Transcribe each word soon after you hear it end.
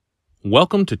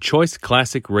Welcome to Choice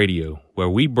Classic Radio, where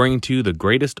we bring to you the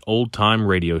greatest old-time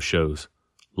radio shows.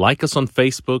 Like us on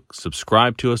Facebook,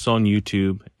 subscribe to us on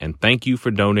YouTube, and thank you for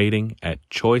donating at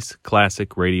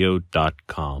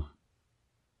choiceclassicradio.com.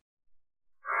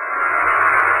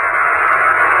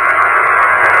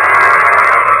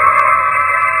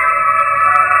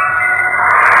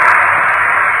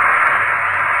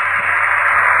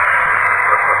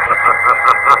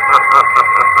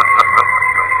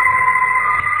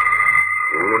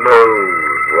 Who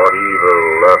knows what evil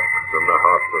lurks in the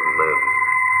hearts of men?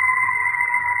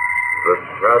 The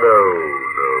shadow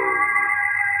knows.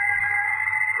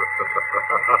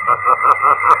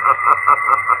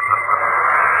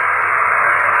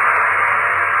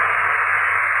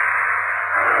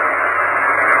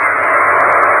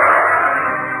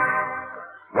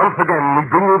 Once again, we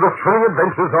bring you the thrilling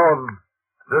adventures of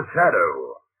The Shadow,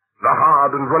 the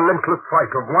hard and relentless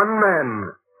fight of one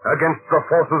man against the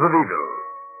forces of evil.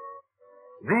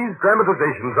 These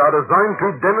dramatizations are designed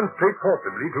to demonstrate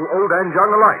forcibly to old and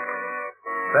young alike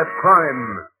that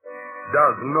crime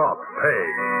does not pay.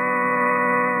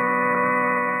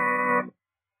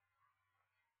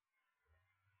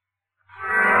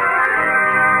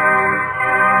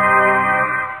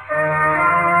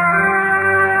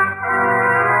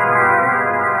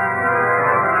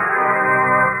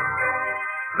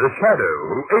 The Shadow,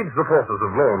 who aids the forces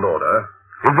of law and order,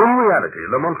 is in reality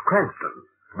Lamont Cranston,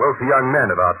 wealthy young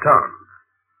man of our town.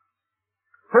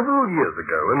 Several years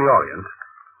ago in the Orient,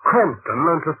 Cranston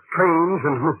learnt a strange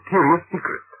and mysterious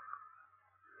secret.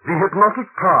 The hypnotic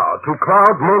power to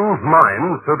cloud men's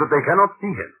minds so that they cannot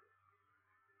see him.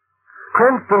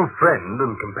 Cranston's friend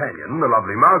and companion, the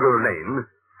lovely Margot Lane,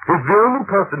 is the only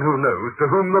person who knows to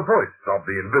whom the voice of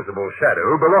the invisible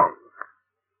shadow belongs.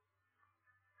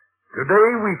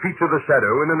 Today we feature the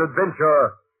Shadow in an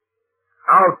adventure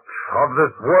out of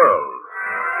this world.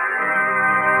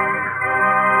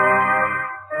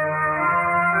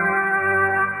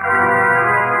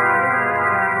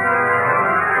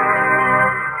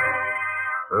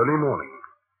 Early morning.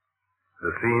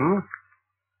 The scene,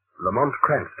 Lamont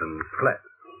Cranston's flat.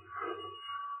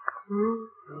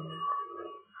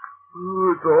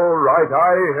 It's all right,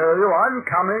 I hear you. I'm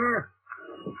coming.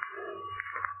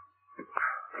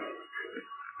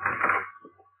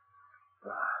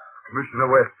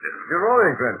 Commissioner Weston. Good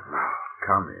morning, Cranston.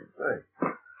 Come in. Thanks.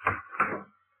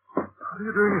 What are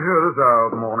you doing here this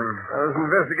hour of the morning? I was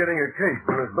investigating a case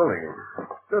in this building.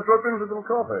 Just dropped in for some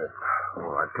coffee.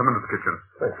 All right, come into the kitchen.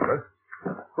 Thanks, sir.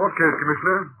 What case,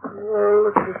 Commissioner? Well,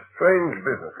 it's a strange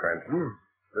business, Cranston.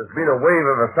 There's been a wave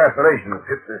of assassinations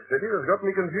hit this city that's got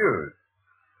me confused.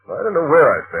 I don't know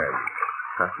where I stand.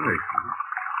 Assassination?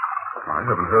 I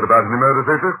haven't heard about any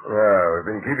murders lately. Yeah, we've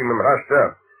been keeping them hushed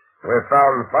up. We've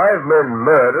found 5 men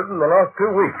murdered in the last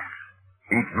 2 weeks.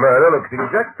 Each murder looks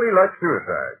exactly like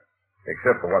suicide.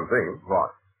 Except for one thing.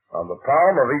 What? On the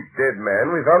palm of each dead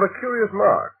man, we found a curious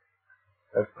mark.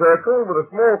 A circle with a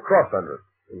small cross under it,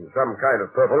 in some kind of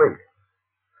purple ink.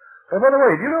 Oh, by the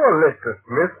way, do you know a Lester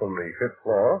Smith on the 5th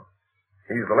floor?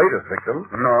 He's the latest victim.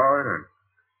 No, I don't.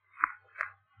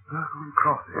 Circle and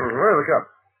cross here. Where are the cups?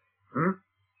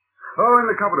 Oh, in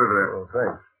the cupboard over there. Oh,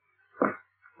 thanks.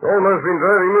 Almost been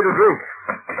driving me to drink.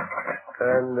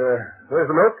 And, where's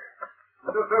the milk?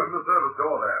 Just open the service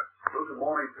door there. Those are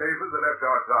morning papers are left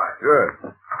outside.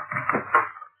 Good.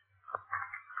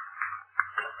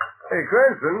 Hey,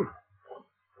 Cranston,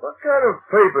 what kind of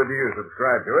paper do you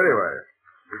subscribe to anyway?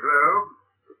 The Globe?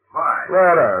 Fine.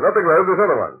 No, not the Globe, this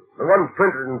other one. The one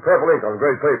printed in purple ink on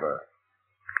grey paper.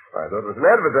 I thought it was an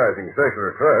advertising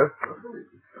circular at first.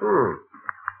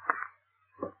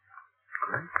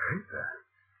 Grey paper?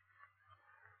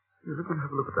 Let me have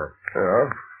a look at that.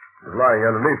 Yeah. It's lying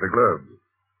underneath the Globe.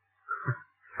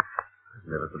 I've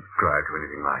never subscribed to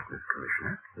anything like this,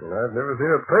 Commissioner. Well, I've never seen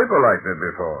a paper like that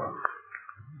before.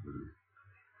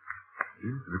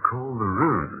 Seems to be called the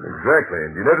Rune. Exactly.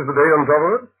 And do you notice the date on top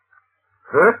of it?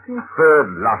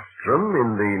 33rd lustrum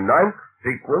in the 9th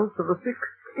sequence of the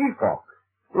 6th epoch.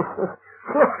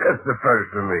 What's that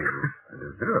supposed to mean? I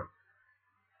don't know.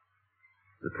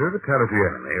 The turbitality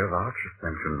enemy of Arch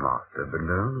Ascension Master,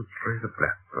 known as Fraser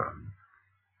Blackburn,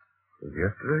 was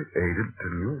yesterday aided to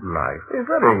new life. Is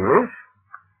that English?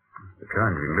 The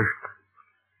kind of English.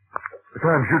 The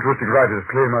kind futuristic writers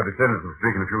claim our descendants will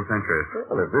speak in a few centuries.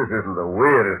 Well, if this isn't the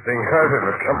weirdest thing I've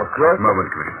ever come across.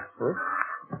 Moment, Commissioner.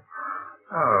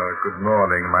 Oh, good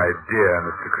morning, my dear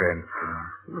Mr. Cranston.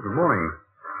 Good morning.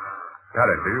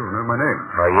 Apparently you know my name.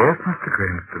 Oh, yes, Mr.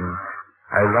 Cranston.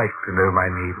 I like to know my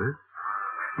neighbors.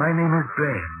 My name is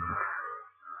Brand.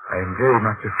 I'm very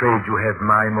much afraid you have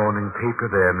my morning paper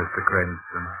there, Mr.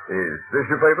 Cranston. Is this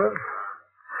your paper?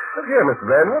 Look here, Mr.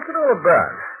 Bland, what's it all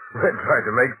about? We're trying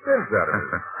to make sense out of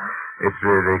it. It's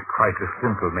really quite a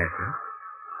simple matter.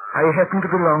 I happen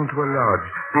to belong to a lodge.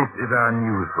 This is our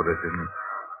news bulletin.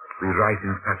 We write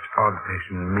in such odd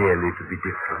fashion merely to be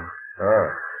different. Oh,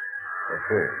 I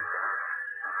see.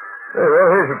 Hey, well,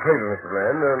 here's your paper, Mr.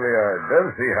 Bland, only I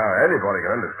don't see how anybody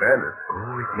can understand it.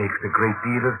 Oh, it makes a great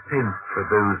deal of sense for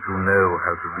those who know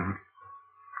how to read.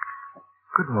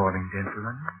 Good morning,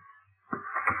 gentlemen.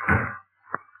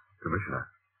 Commissioner.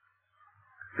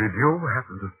 Did you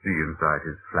happen to see inside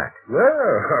his flat? No,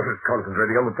 I was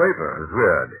concentrating on the paper. It was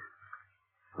weird.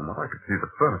 From what I could see,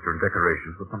 the furniture and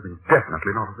decorations were something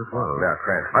definitely not of this world. Now,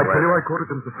 Cranston, I tell you, I caught a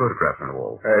glimpse of photographs on the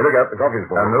wall. Hey, look up. It's obvious,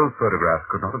 boy. And those photographs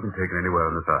could not have been taken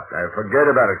anywhere on this earth. Now, forget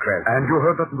about it, Cranston. And you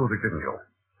heard that music, didn't you?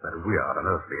 That weird,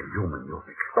 unearthly, inhuman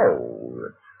music. Oh,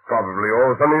 it's probably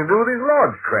all something to do with his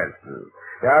lodge, Cranston.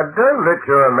 Now, don't let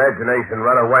your imagination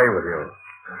run away with you.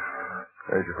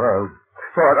 There's your phone.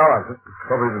 Saw it. Oh, it's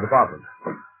probably the department.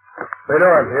 They know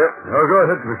I'm here. Oh, go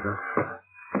ahead, Commissioner.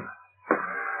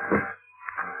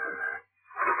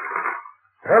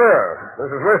 Hello,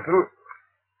 this is Weston.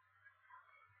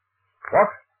 What?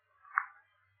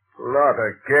 Not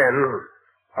again.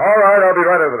 All right, I'll be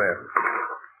right over there.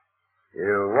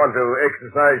 You want to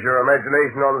exercise your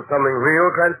imagination on something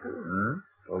real, Cranston? Hmm?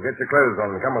 Well, get your clothes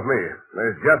on and come with me.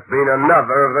 There's just been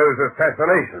another of those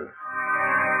assassinations.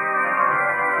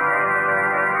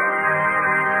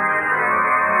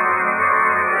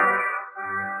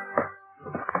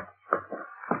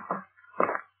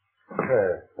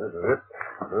 This is it.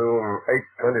 Room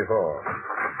 824.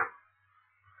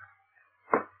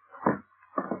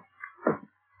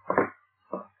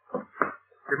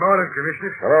 Good morning,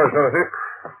 Commissioner. Hello, Shaughnessy.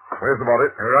 Where's the body?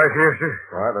 Right here, sir.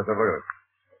 All right, let's have a look at it.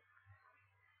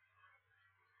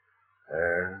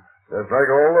 Just like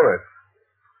all the rest.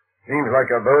 Seems like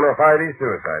a bona fide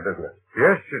suicide, doesn't it?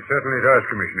 Yes, it certainly does,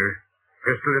 Commissioner.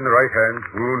 Pistol in the right hand,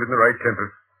 wound in the right temple.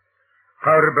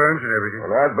 Powder burns and everything.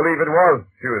 Well, I'd believe it was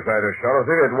suicide,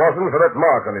 O'Shaughnessy. It wasn't for that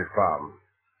mark on his palm.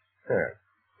 Here.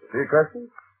 See, Cranston?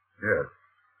 Yes.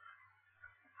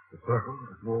 The circle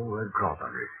with a small red cross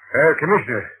under it.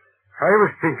 Commissioner, I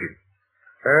was thinking.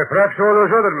 Perhaps all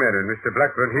those other men and Mr.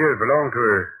 Blackburn here belong to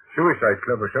a suicide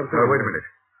club or something. Wait a minute.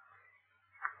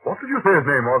 What did you say his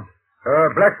name was?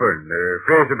 Blackburn.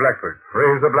 Fraser Blackburn.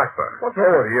 Fraser Blackburn. What's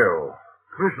wrong with you?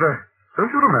 Commissioner,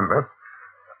 don't you remember?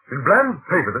 In Bland's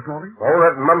paper this morning? All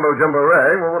that mumbo-jumbo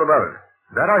rag? Well, what about it?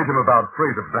 That item about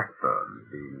Fraser Blackburn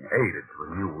being aided to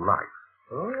a new life.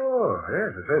 Oh,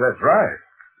 yes, I say that's right.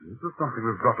 This is something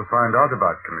we've got to find out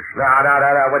about, Commissioner.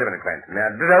 Now, wait a minute, Cranston.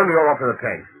 Now, don't go off to the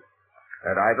tangent.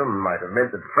 That item might have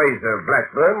meant that Fraser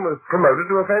Blackburn was promoted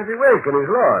to a fancy rank in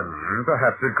his lodge.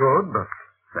 Perhaps it could, but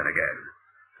then again,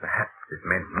 perhaps it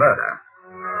meant murder.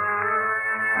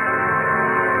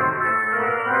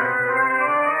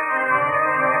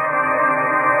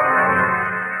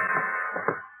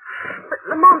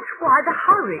 Lamont, why the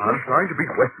hurry? I'm trying to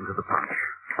beat Weston to the punch.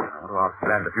 I want to ask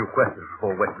Bland a few questions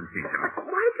before Weston sees him.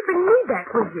 Why did you bring me back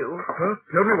with you? First,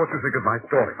 tell me what you think of my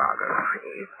story, Margot.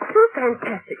 It's too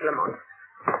fantastic, Lamont.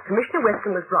 Commissioner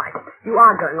Weston was right. You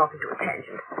are going off into a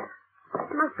tangent.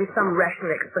 There must be some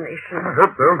rational explanation. I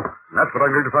hope so. That's what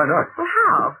I'm going to find out. Well,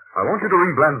 how? I want you to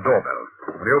ring Bland's doorbell.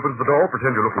 When he opens the door,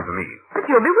 pretend you're looking for me. But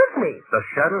you'll be with me. The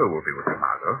shadow will be with you,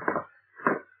 Margot.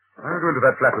 I'll go into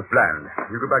that flat with Bland.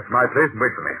 You go back to my place and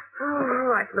wait for me. Oh, all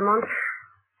right, Lamont.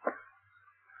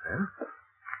 Well,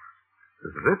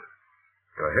 this is it.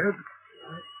 Go ahead.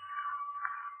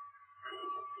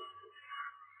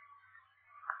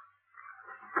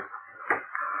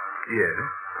 Yes.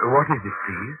 What is it,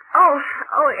 please? Oh,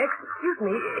 excuse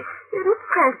me. Is Mr.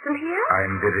 Cranston here?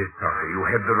 I'm very sorry. You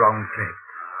had the wrong flat.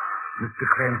 Mr.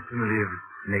 Cranston lives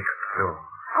next door.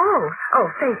 Oh,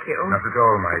 thank you. Not at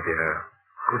all, my dear.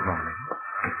 Good morning.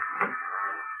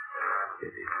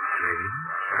 It is strange.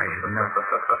 I have not...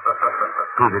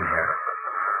 Who's in here?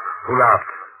 Who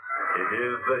laughed? It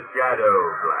is the shadow,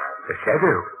 Bland. The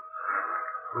shadow?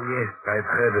 Oh, yes, I've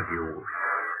heard of you.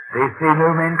 They say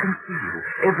no man can see you.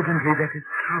 Evidently that is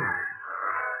true.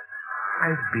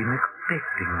 I've been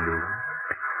expecting you.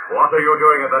 What are you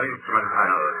doing at that instrument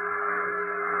panel?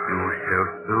 You shall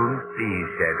soon see,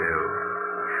 Shadow.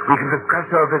 We can discuss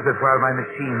our visit while my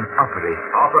machine operates.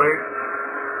 Operate?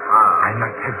 I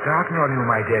must have started on you,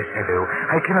 my dear Shadow.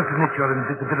 I cannot permit your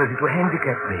invisibility to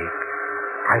handicap me.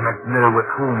 I must know with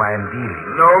whom I am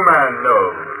dealing. No man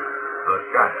knows the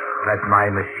shadow. But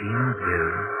my machines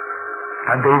will.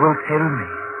 And they will tell me.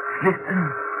 Listen.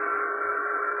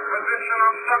 Position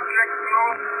of subject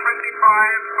north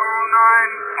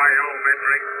line.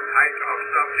 Biometric. Height of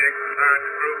subject. Third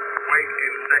group. Weight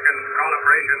in seconds.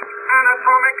 Calibration.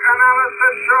 Anatomic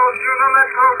analysis shows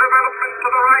unilateral development to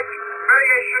the right.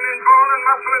 Variation in bone and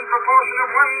muscle in proportion of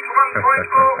 1 to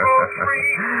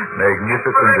 1.003.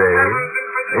 Magnificent, eh?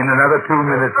 In another 2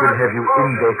 minutes, we'll have you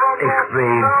indexed,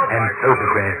 x-rayed, and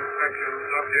photographed. Section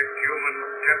subject human.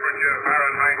 Temperature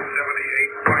Fahrenheit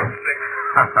 78.6.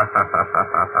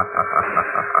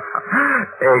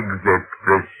 Exit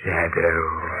the shadow.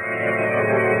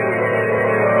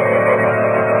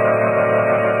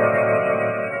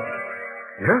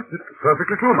 Yes, it's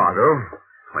perfectly true, Margot.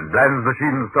 When Bland's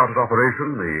machine started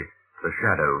operation, the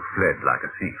shadow fled like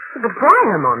a thief. But why,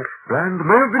 Lamont? Bland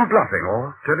may have been bluffing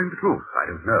or telling the truth. I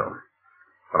don't know.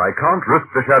 But I can't risk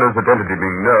the shadow's identity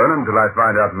being known until I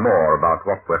find out more about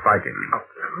what we're fighting.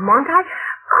 Lamont,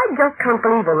 I just can't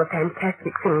believe all the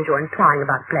fantastic things you're implying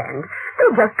about Bland.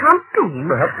 They just can't be.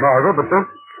 Perhaps, Margot, but don't...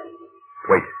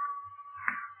 Wait.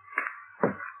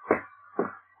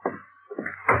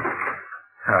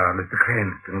 Mr.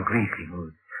 Cranston,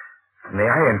 greetings. May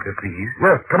I enter, please?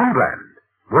 Yes, come in, Bland.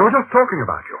 We were just talking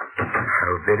about you.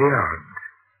 How very odd.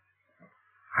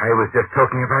 I was just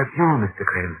talking about you, Mr.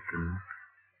 Cranston.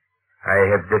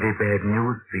 I have very bad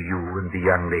news for you and the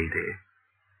young lady.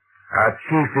 Our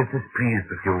chief is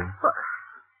displeased with you.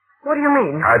 What do you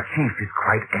mean? Our chief is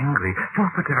quite angry.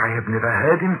 Jupiter, I have never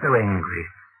heard him so angry.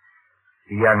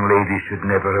 The young lady should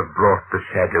never have brought the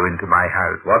shadow into my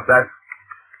house. What's that?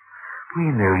 We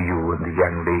know you and the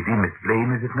young lady, Miss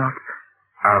Blaine, is it not?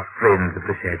 Our friends of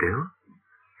the shadow.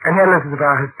 Analysis of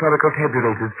our historical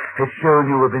tabulators has shown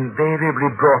you have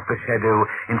invariably brought the shadow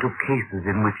into cases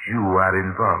in which you are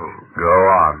involved. Go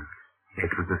on.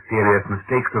 It was a serious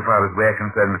mistake so far as we're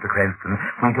concerned, Mr. Cranston.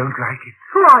 We don't like it.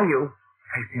 Who are you?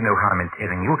 I see no harm in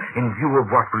telling you, in view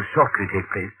of what will shortly take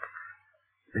place.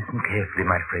 Listen carefully,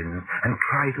 my friends, and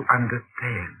try to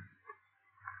understand.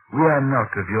 We are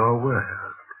not of your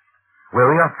world. Where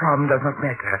we are from does not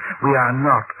matter. We are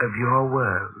not of your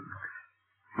world.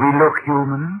 We look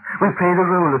human. We play the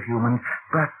role of human,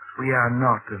 but we are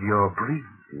not of your breed.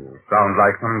 You sound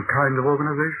like some kind of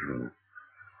organization.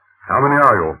 How many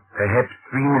are you? Perhaps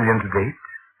 3 million to date.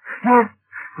 Yes,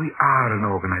 we are an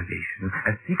organization.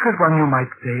 A secret one, you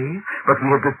might say, but we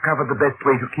have discovered the best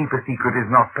way to keep a secret is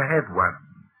not to have one.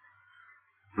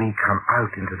 We come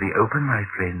out into the open, my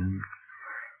friends.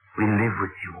 We live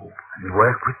with you and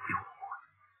work with you.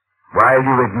 While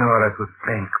you ignore us with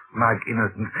frank, smug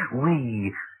innocence,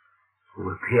 we,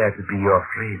 who appear to be your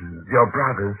friends, your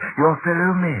brothers, your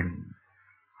fellow men,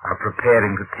 are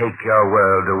preparing to take your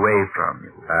world away from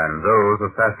you. And those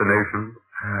assassinations?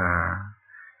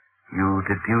 You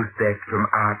deduced that from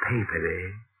our paper,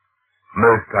 eh?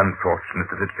 Most unfortunate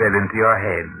that it fell into your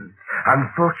hands.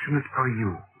 Unfortunate for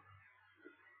you.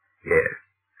 Yes.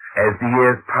 As the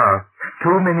years pass,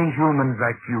 too many humans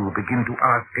like you begin to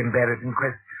ask embarrassing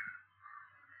questions.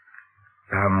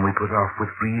 Some we put off with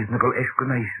reasonable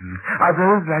explanations.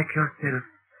 Others, like yourself,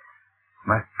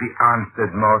 must be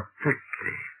answered more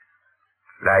strictly.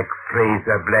 Like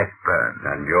Fraser Blackburn.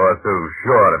 And you're so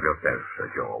sure of yourself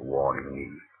that you're warning me.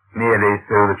 Merely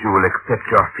so that you will accept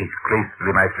your fate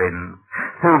gracefully, my friends.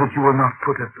 So that you will not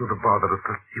put us to the bother of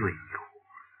pursuing you.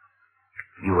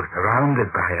 You are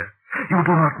surrounded by us. You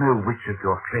do not know which of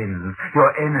your friends,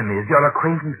 your enemies, your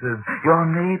acquaintances, your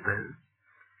neighbors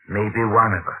may be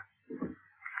one of us.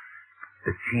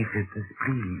 The chief is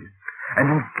displeased and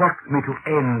instructs me to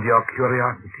end your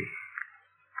curiosity.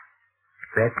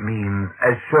 That means,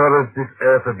 as sure as this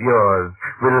earth of yours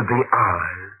will be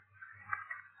ours,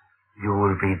 you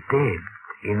will be dead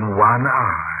in 1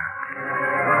 hour.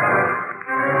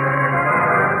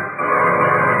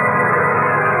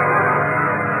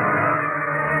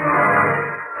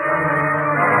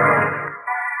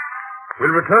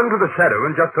 We'll return to the shadow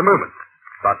in just a moment.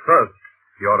 But first,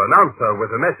 your announcer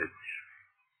with a message.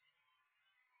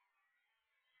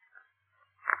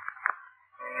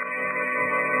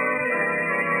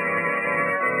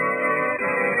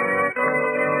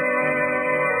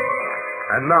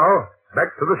 And now, back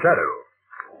to the shadow.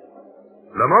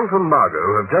 Lamont and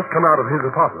Margot have just come out of his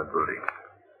apartment building.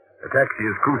 A taxi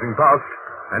is cruising past,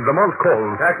 and Lamont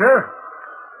calls, "Taxi?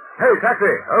 Hey,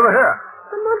 taxi, over here."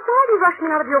 Lamont, why are you rushing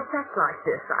out of your flat like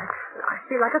this? I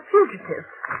feel like a fugitive.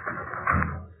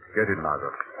 Get in,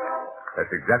 Margot.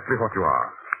 That's exactly what you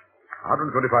are.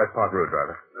 125 Park Road,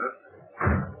 driver.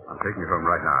 I'm taking you home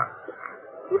right now.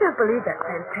 You don't believe that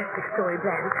fantastic story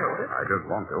Bland told us? I don't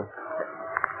want to.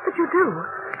 But you do.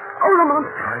 Oh, Lamont.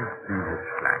 I've seen his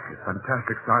flat, his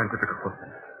fantastic scientific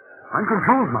equipment. I'm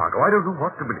confused, Margot. I don't know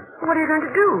what to believe. What are you going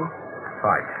to do?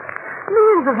 Fight.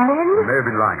 Millions of men? You may have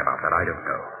been lying about that. I don't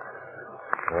know.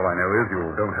 All I know is you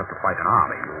don't have to fight an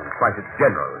army. You'll fight its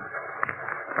generals.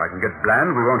 If I can get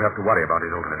Bland, we won't have to worry about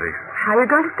his organization. How are you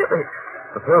going to do it?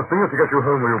 The first thing is to get you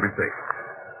home where you'll be safe.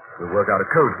 We'll work out a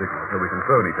code signal so we can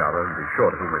phone each other and be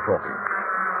sure to whom we're talking.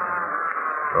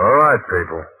 All right,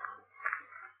 people.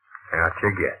 Out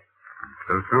you get.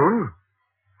 So soon?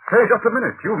 Hey, just a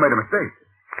minute. You've made a mistake.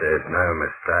 There's no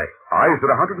mistake. I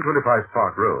said 125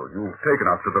 Park Road. You've taken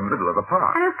us to the middle of the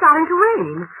park. And it's starting to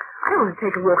rain. I don't want to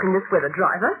take a walk in this weather,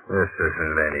 driver. This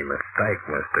isn't any mistake,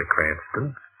 Mr.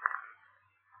 Cranston.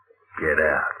 Get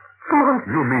out. Come on.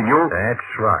 You mean you...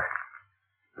 That's right.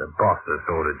 The boss has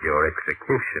ordered your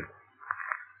execution.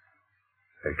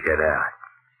 So get out.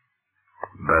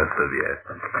 Both of you.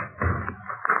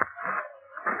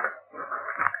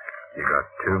 You got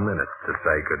 2 minutes to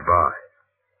say goodbye.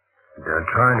 Don't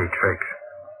try any tricks.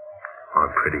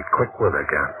 I'm pretty quick with a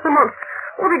gun. Lamont,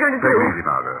 what are we going to Take do? it easy,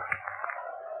 Margot.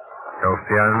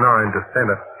 LCO 9 to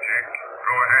center. Check.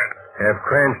 Go ahead. Have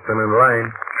Cranston and Lane.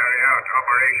 Carry out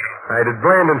operation. Hey, did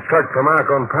Bland instruct for Mark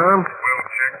on Palms? We'll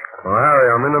check. Well, Harry,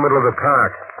 I'm in the middle of the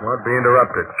park. Won't be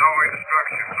interrupted. No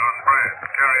instructions on Brand.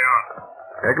 Carry on.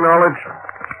 Acknowledge.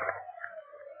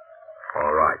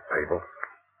 All right, people.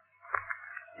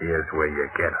 Here's where you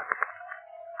get it.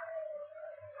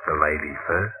 The lady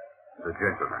first. The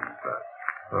gentleman first.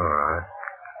 All right.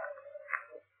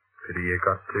 Pity you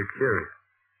got too curious.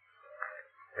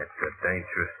 It's a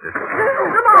dangerous decision.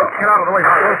 Lamont! Get out of the way,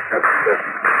 Margot.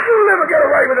 You'll never get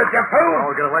away with it, you fool!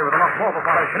 I'll get away with a lot more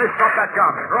before I finish. Drop that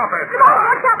gun. Drop it. Lamont,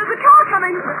 watch out, there's a car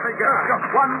coming. Let me get just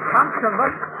one punch and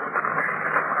then...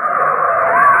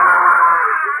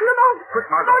 Lamont! Quick,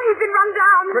 Margot. Lamont, he's been run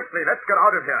down. Quickly, let's get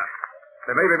out of here.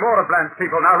 There may be more of Bland's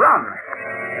people. Now run.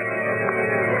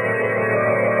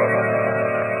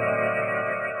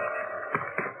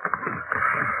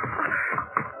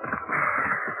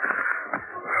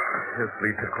 Here's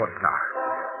police headquarters now.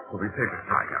 We'll be safe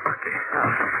inside now. Okay.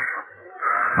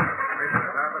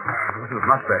 This is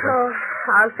much better. Oh,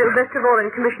 I'll still best of all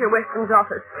in Commissioner Weston's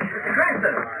office. Mr.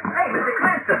 Cranston! Hey, Mr.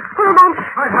 Cranston! Oh, Lamont!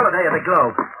 I'm Halliday of the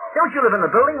Globe. Don't you live in the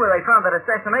building where they found that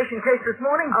assassination case this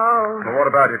morning? Oh. Well, what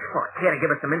about it? Oh, care to give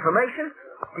us some information?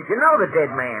 Did you know the dead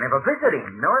man? Ever visit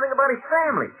him? Know anything about his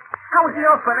family? How was he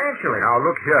off financially? Now,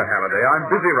 look here, Halliday.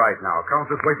 I'm busy right now. Can't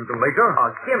just wait until later.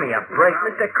 Oh, give me a break,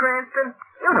 Mr. Cranston.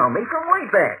 You know me from way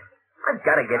back. I've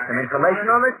got to get some information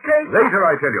on this case. Later,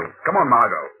 I tell you. Come on,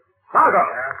 Margot. Margot!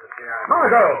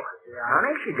 Margot!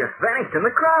 Honey, she just vanished in the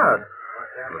crowd.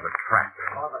 It was a trap.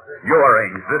 You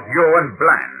arranged this, you and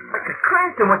Bland. Mr.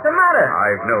 Cranston, what's the matter?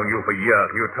 I've known you for years,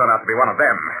 and you turn out to be one of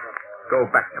them. Go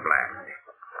back to Bland.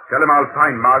 Tell him I'll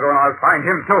find Margot, and I'll find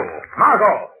him, too.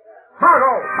 Margot!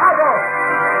 Margot! Margot!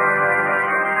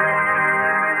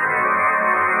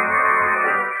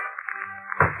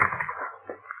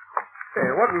 Hey,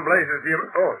 what in blazes do you...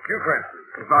 Oh, it's you, Cranston.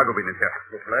 Has Margot been in here?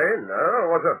 Miss Lane? No.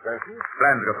 What's up, Cranston?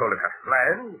 Bland's got hold of her.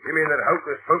 Bland? You mean that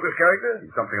hocus-pocus character?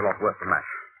 He's something a lot worse than that.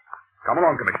 Come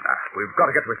along, Commissioner. We've got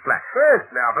to get to his flat.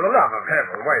 Cranston, now, for the love of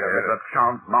heaven, wait a There's minute. a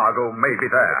chance Margot may be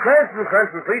there.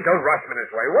 Cranston, please don't rush me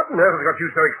this way. What on earth has got you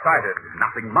so excited?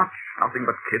 Nothing much. Nothing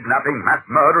but kidnapping, mass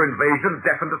murder, invasion,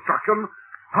 death, and destruction.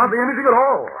 Hardly anything at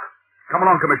all. Come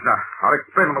along, Commissioner. I'll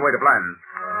explain on the way to Bland.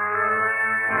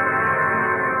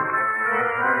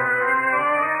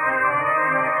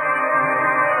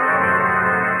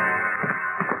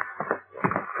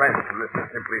 Cranston, this is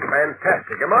simply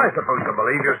fantastic. Am I supposed to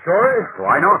believe your story?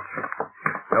 Why not?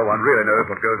 No one really knows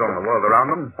what goes on in the world around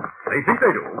them. They think they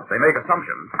do. They make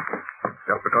assumptions.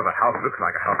 Just because a house looks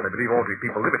like a house, they believe ordinary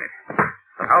people live in it.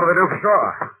 How do they know for sure?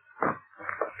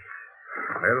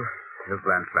 Well, here's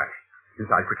Bland's flat.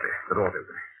 Inside quickly. The door's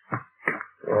open.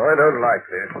 Oh, I don't like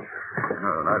this.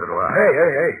 No, neither do I.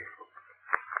 Hey.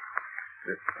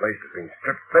 This place has been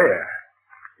stripped bare.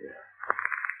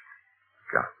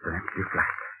 Just an empty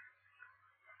flat.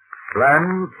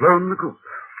 Bland flown the coop.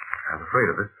 I was afraid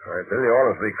of this. I tell you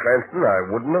honestly, Cranston, I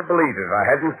wouldn't have believed it if I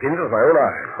hadn't seen it with my own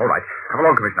eyes. All right. Come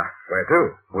along, Commissioner. Where to?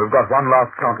 We've got one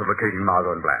last chance of locating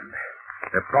Margot and Bland.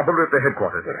 They're probably at their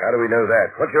headquarters. But how do we know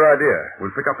that? What's your idea?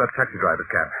 We'll pick up that taxi driver's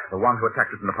cab, the one who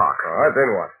attacked us in the park. All right,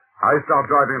 then what? I start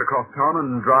driving it across town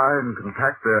and try and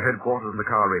contact their headquarters in the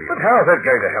car radio. But how's that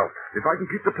going to help? If I can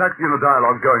keep the taxi and the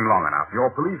dialogue going long enough,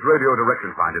 your police radio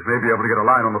direction finders may be able to get a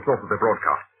line on the source of their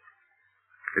broadcast.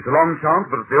 It's a long chance,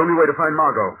 but it's the only way to find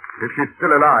Margot, if she's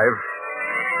still alive.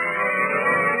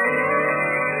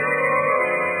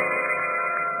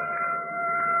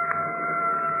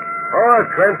 All right,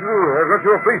 Cranston, I've got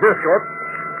you a police escort.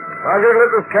 I'm going to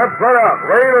let this cab fly out,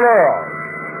 rain and all.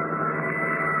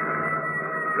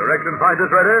 Direction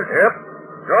finders ready? Yep.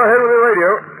 Go ahead with the radio.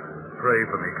 Pray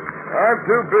for me, Commissioner. I'm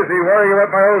too busy worrying about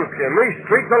my own skin. These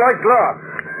streets are like glass.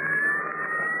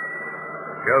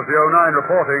 Chelsea 09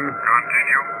 reporting.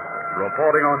 Continue.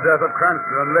 Reporting on death at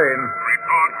Cranston and Lane.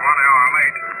 Report 1 hour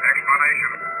late.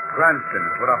 Explanation. Cranston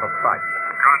put up a fight.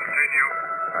 Continue.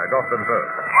 I got them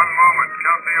first. 1 moment.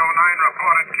 Chelsea 09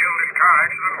 reported killed in car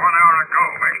accident 1 hour ago.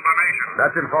 Explanation.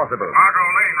 That's impossible. Margot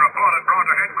Lane reported brought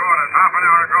to headquarters half an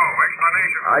hour ago.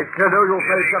 Explanation. I tell you, you'll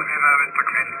face some... Mr.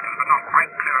 Cranston, but not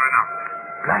quite clear enough.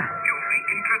 Blanche. You'll be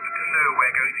interested to know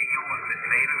we're going to use Miss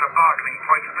Lane as a bargaining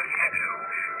point for the shadow,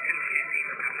 since she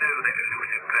seems to know that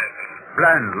elusive person.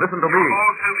 Bland, listen to me. You'll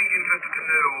also be interested to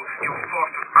know you've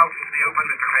forced us out into the open,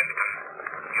 Mr. Cranston.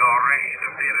 Your rash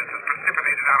interference has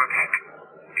precipitated our attack.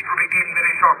 It will begin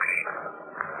very shortly.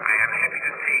 I am happy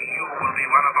to say you will be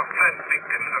one of the first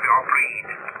victims of your breed.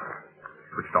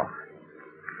 Switched off.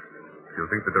 Do you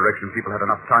think the direction people had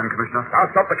enough time, Commissioner? I'll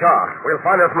stop the car. We'll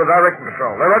find out from the direction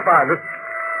patrol. They're right behind us.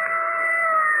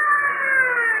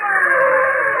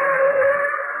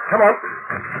 Come on.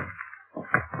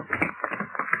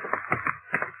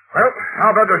 Well,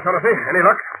 how about this, Shaughnessy? Any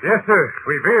luck? Yes, sir.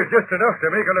 We veered just enough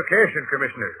to make a location,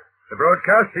 Commissioner. The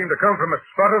broadcast seemed to come from a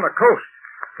spot on the coast.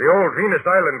 The old Venus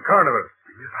Island Carnival.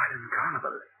 Venus Island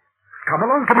Carnival. Come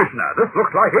along, Commissioner. This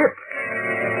looks like it.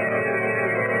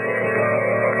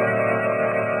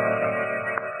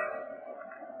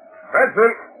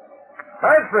 Cranston!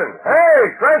 Cranston! Hey,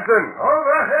 Cranston!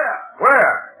 Over here!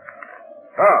 Where?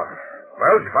 Oh.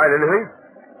 Well, did you find anything?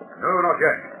 No, not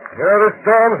yet. Yeah, this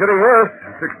storm's getting worse.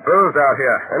 It's exposed out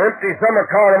here. An empty summer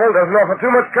carnival doesn't offer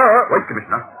too much cover. Wait,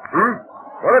 Commissioner.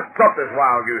 Well, let's stop this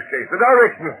wild goose chase. The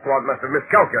direction squad must have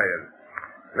miscalculated.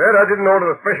 Ned, I didn't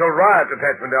order the special riot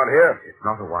detachment down here. It's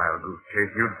not a wild goose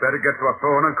chase. You'd better get to a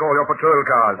phone and call your patrol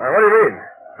cars. What do you mean?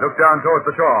 Look down towards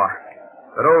the shore.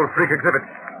 That old freak exhibit.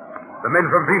 The men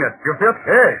from Venus. You see it?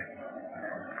 Yes.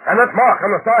 And that mark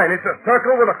on the sign, it's a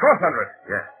circle with a cross under it.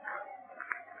 Yes.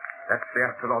 That's the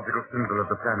astrological symbol of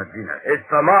the planet Venus. It's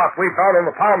the mark we found on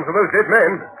the palms of those dead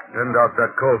men. Send out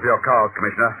that call for your cars,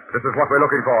 Commissioner. This is what we're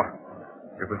looking for.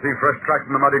 You can see fresh tracks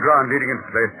in the muddy ground leading into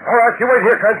the place. All right, you wait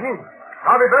here, Cranston.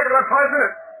 I'll be back in about 5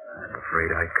 minutes. I'm afraid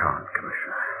I can't,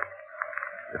 Commissioner.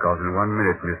 Because in 1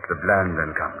 minute, Mr. Bland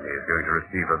and Company is going to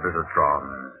receive a visit from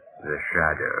the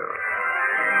Shadow.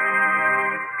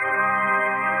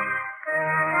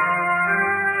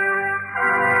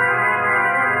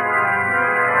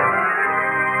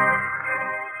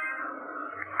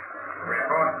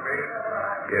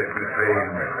 Yes, Miss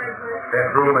Lane. That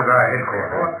room is our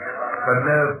headquarters. The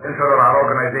nerve center of our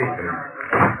organization.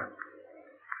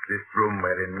 This room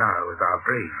we're in now is our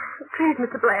brain. Please,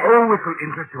 Mr. Blair. Oh, it will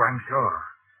interest you, I'm sure.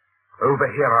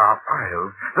 Over here are our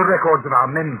files, the records of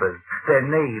our members, their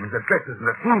names, addresses,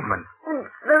 and achievements. And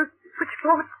those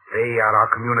switchboards? They are our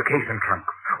communication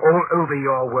trunks. All over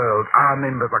your world, our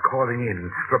members are calling in,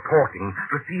 reporting,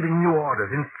 receiving new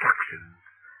orders, instructions.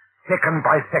 Second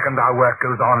by second, our work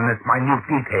goes on in its minute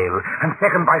detail, and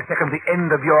second by second, the end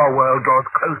of your world draws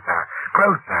closer,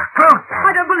 closer, closer.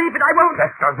 I don't believe it. I won't. That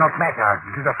does not matter.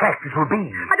 It is a fact. It will be.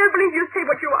 I don't believe you say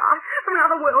what you are. From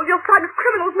another world, you're kind of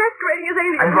criminals masquerading as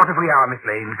aliens. And what if we are, Miss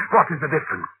Lane? What is the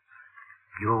difference?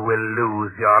 You will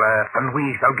lose your Earth, and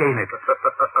we shall gain it.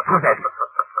 Who's that?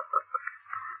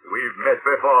 We've met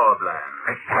before, Bland.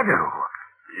 A shadow.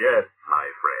 Yes, my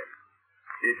friend.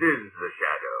 It is the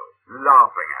Shadow,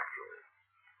 laughing at you.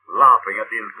 Laughing at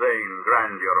the insane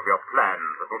grandeur of your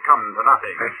plans that will come to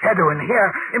nothing. A shadow in here?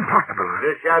 Impossible.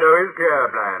 The Shadow is here,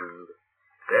 Bland.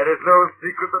 There is no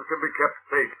secret that can be kept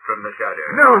safe from the Shadow.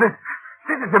 No, this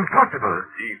is impossible.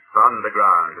 Deep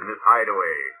underground in this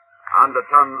hideaway, under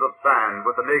tons of sand,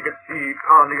 with the naked sea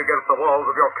pounding against the walls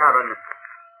of your cabin,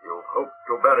 you hope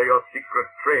to bury your secret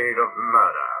trade of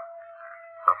murder.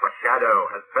 But the Shadow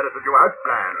has ferreted you out,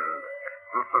 Bland.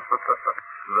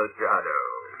 The Shadow,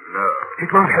 no. It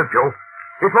won't help you.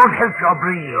 It won't help your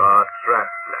breed. You're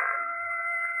trapped, Bland.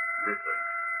 Listen.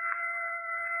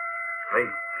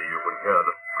 Faintly you can hear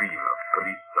the scream of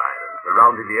police sirens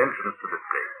surrounding the entrance to this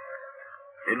place.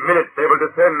 In minutes they will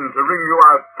descend to wring you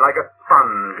out like a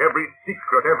sponge, every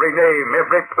secret, every name,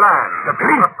 every plan. The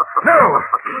police? No!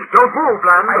 Don't move,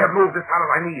 Bland. I have moved as far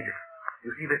as I need.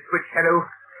 You see this switch, Shadow?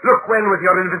 Look when with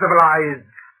your invisible eyes.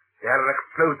 They are an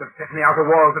explosive set in the outer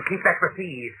walls that keep back the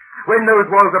sea. When those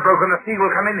walls are broken, the sea will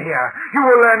come in here. You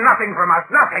will learn nothing from us,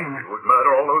 nothing. You would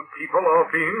murder all those people or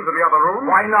fiends in the other room?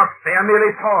 Why not? They are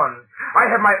merely pawns. I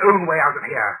have my own way out of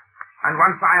here. And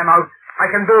once I am out, I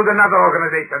can build another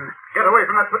organization. Get away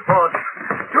from that switchboard.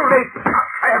 Too late.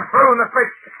 I have thrown the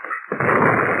switch.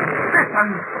 Listen.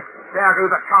 There go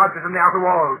the charges in the outer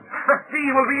walls. The sea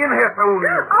will be in here soon.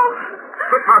 Oh.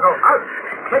 Quick, Margot, out.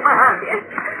 Take my hand. Yes.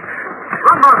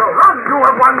 Run, Margot, run. You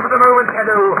have won for the moment,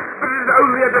 Shadow. But it is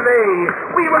only a delay.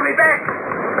 We will be back.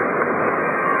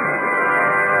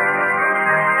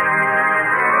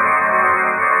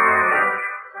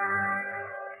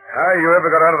 How you ever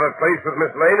got out of that place with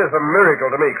Miss Lane is a miracle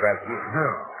to me, Cranston. No,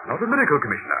 not a miracle,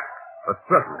 Commissioner. But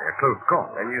certainly a close call.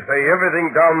 And you say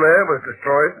everything down there was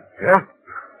destroyed? Yes.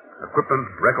 Equipment,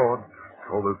 records,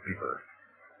 all those people.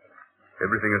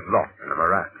 Everything is lost in a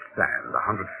morass of sand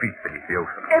 100 feet beneath the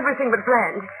ocean. Everything but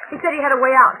planned. He said he had a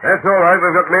way out. That's all right.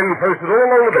 We've got men posted all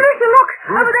along the beach. Commissioner, look!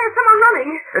 Over there's someone running.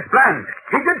 It's Bland.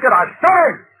 He did get out. Stop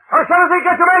him! As soon as he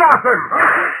gets the men after him.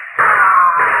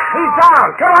 He's down.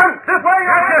 Come on. This way.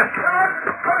 Yes.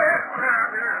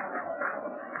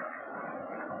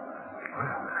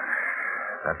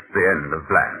 That's the end of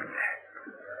Bland.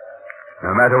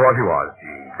 No matter what he was,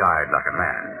 he died like a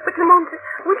man. But Lamont,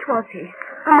 which was he?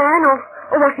 A man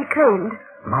or was he claimed?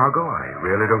 Margot, I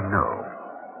really don't know.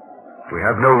 We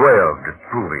have no way of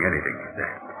disproving anything he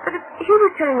said. But if he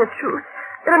was telling the truth,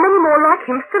 there are many more like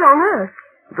him still on Earth.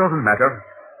 It doesn't matter.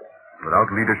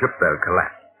 Without leadership, they'll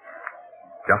collapse.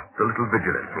 Just a little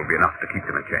vigilance will be enough to keep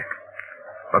them in check.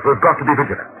 But we've got to be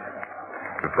vigilant.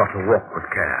 We've got to walk with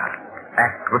care,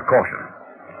 act with caution.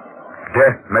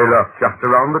 Death may lurk just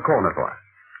around the corner for us,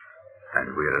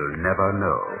 and we'll never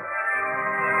know.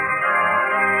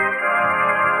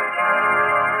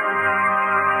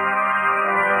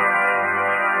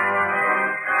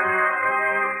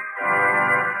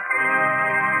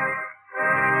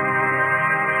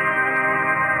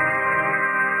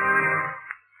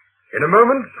 In a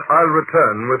moment, I'll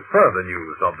return with further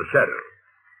news of the Shadow.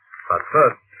 But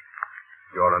first,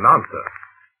 your announcer.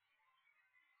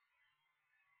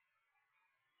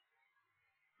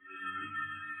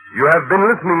 You have been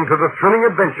listening to the thrilling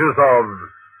adventures of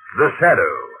The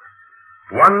Shadow,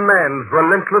 one man's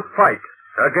relentless fight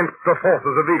against the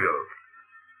forces of evil.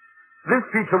 This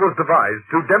feature was devised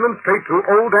to demonstrate to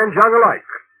old and young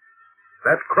alike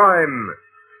that crime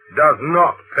does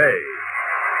not pay.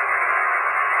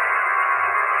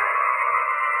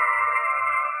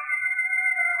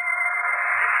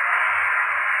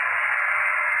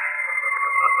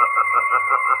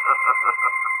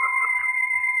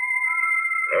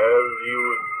 As you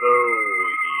sow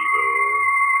evil,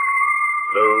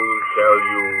 so shall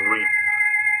you reap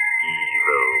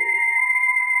evil.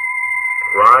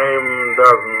 Crime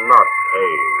does not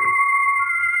pay.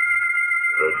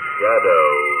 The Shadow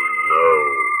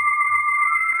knows.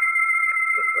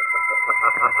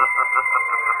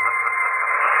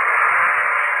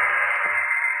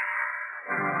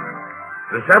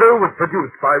 The Shadow was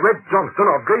produced by Red Johnston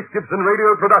of Grace Gibson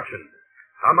Radio Productions,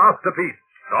 a masterpiece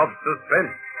of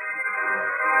suspense.